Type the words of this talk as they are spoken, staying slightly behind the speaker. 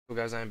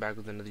Guys, I'm back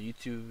with another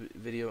YouTube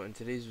video. In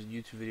today's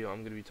YouTube video,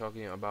 I'm going to be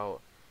talking about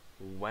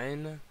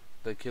when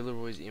the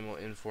Laroi emote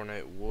in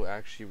Fortnite will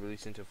actually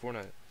release into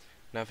Fortnite.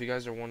 Now, if you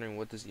guys are wondering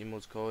what this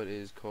emote's called, it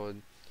is called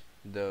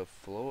the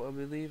Float, I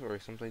believe, or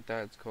something like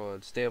that. It's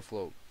called Stay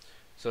Afloat.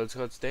 So it's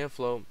called Stay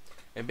Afloat,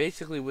 and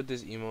basically with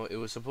this emote, it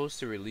was supposed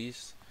to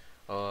release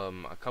a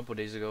couple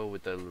days ago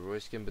with the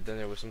Laroi skin, but then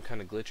there was some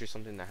kind of glitch or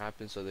something that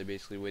happened, so they're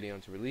basically waiting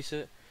on to release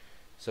it.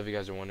 So if you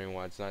guys are wondering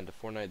why it's not into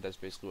Fortnite, that's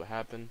basically what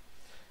happened.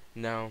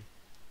 Now,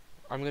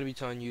 I'm going to be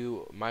telling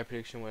you my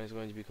prediction when it's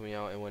going to be coming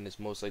out and when it's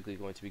most likely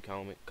going to be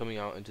coming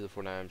out into the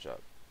Fortnite item shop.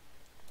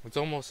 It's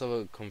almost of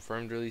a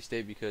confirmed release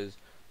date because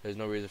there's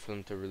no reason for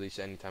them to release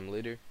it anytime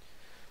later.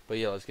 But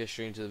yeah, let's get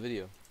straight into the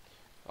video.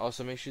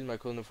 Also, make sure you use my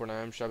code in the Fortnite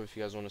item shop if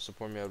you guys want to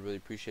support me. I would really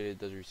appreciate it. It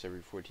does reset every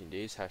 14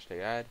 days.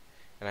 #ad.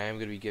 And I am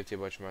going to be gifting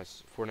a bunch of my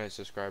Fortnite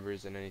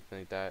subscribers and anything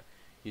like that.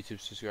 YouTube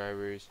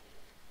subscribers.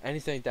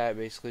 Anything like that,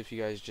 basically, if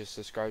you guys just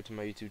subscribe to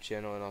my YouTube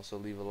channel and also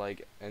leave a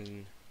like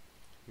and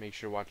make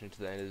sure to watch to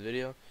the end of the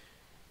video,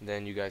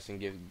 then you guys can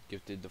get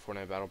gifted the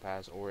Fortnite Battle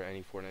Pass or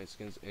any Fortnite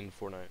skins in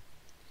Fortnite.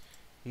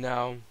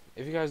 Now,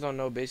 if you guys don't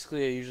know,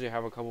 basically I usually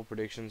have a couple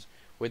predictions.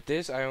 With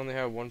this, I only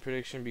have one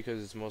prediction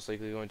because it's most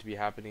likely going to be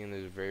happening and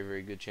there's a very,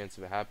 very good chance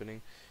of it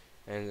happening.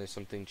 And if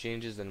something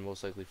changes, then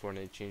most likely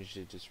Fortnite changed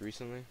it just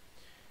recently.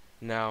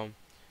 Now,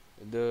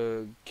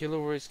 the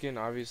Laroi skin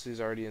obviously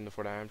is already in the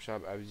Fortnite item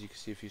shop. As you can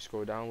see, if you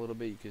scroll down a little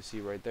bit, you can see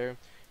right there.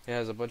 It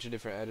has a bunch of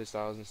different edit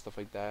styles and stuff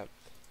like that.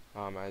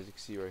 As you can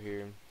see right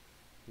here,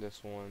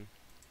 this one,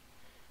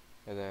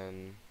 and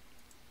then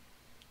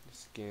the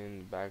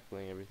skin, back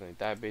bling, everything like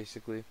that,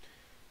 basically.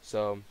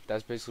 So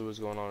that's basically what's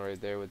going on right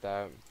there with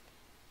that.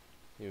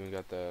 Even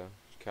got the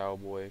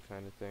cowboy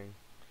kind of thing.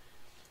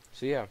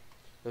 So yeah, it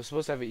was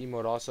supposed to have an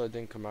emote also. It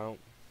didn't come out,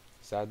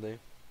 sadly.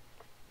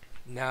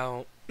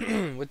 Now,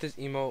 with this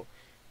emote,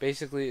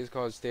 basically it's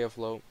called Stay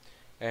Afloat,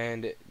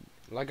 and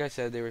like I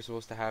said, they were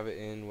supposed to have it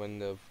in when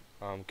the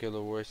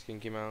Laroi skin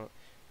came out,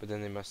 but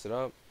then they messed it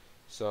up,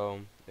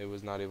 so it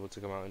was not able to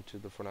come out into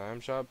the Fortnite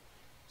item shop.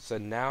 So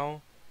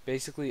now,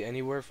 basically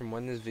anywhere from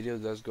when this video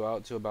does go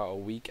out to about a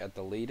week at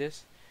the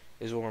latest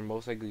is when we're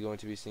most likely going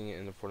to be seeing it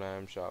in the Fortnite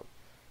item shop.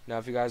 Now,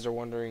 if you guys are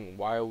wondering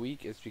why a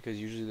week, it's because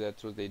usually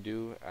that's what they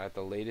do. At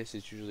the latest,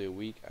 it's usually a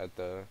week. At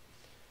the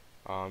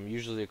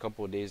usually a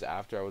couple of days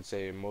after, I would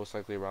say most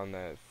likely around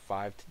that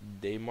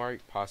 5-day mark,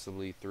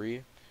 possibly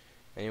 3.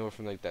 Anywhere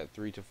from like that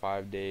 3 to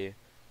 5 day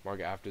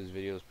mark after this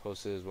video is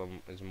posted is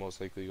when is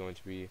most likely going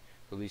to be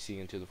releasing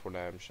into the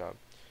Fortnite item shop.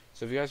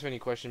 So if you guys have any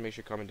questions, make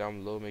sure to comment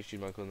down below. Make sure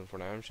you code in the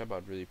Fortnite item shop.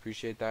 I'd really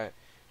appreciate that.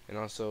 And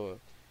also,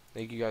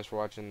 thank you guys for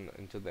watching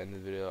until the end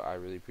of the video. I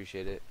really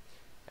appreciate it.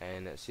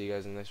 And see you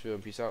guys in the next video.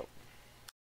 And peace out.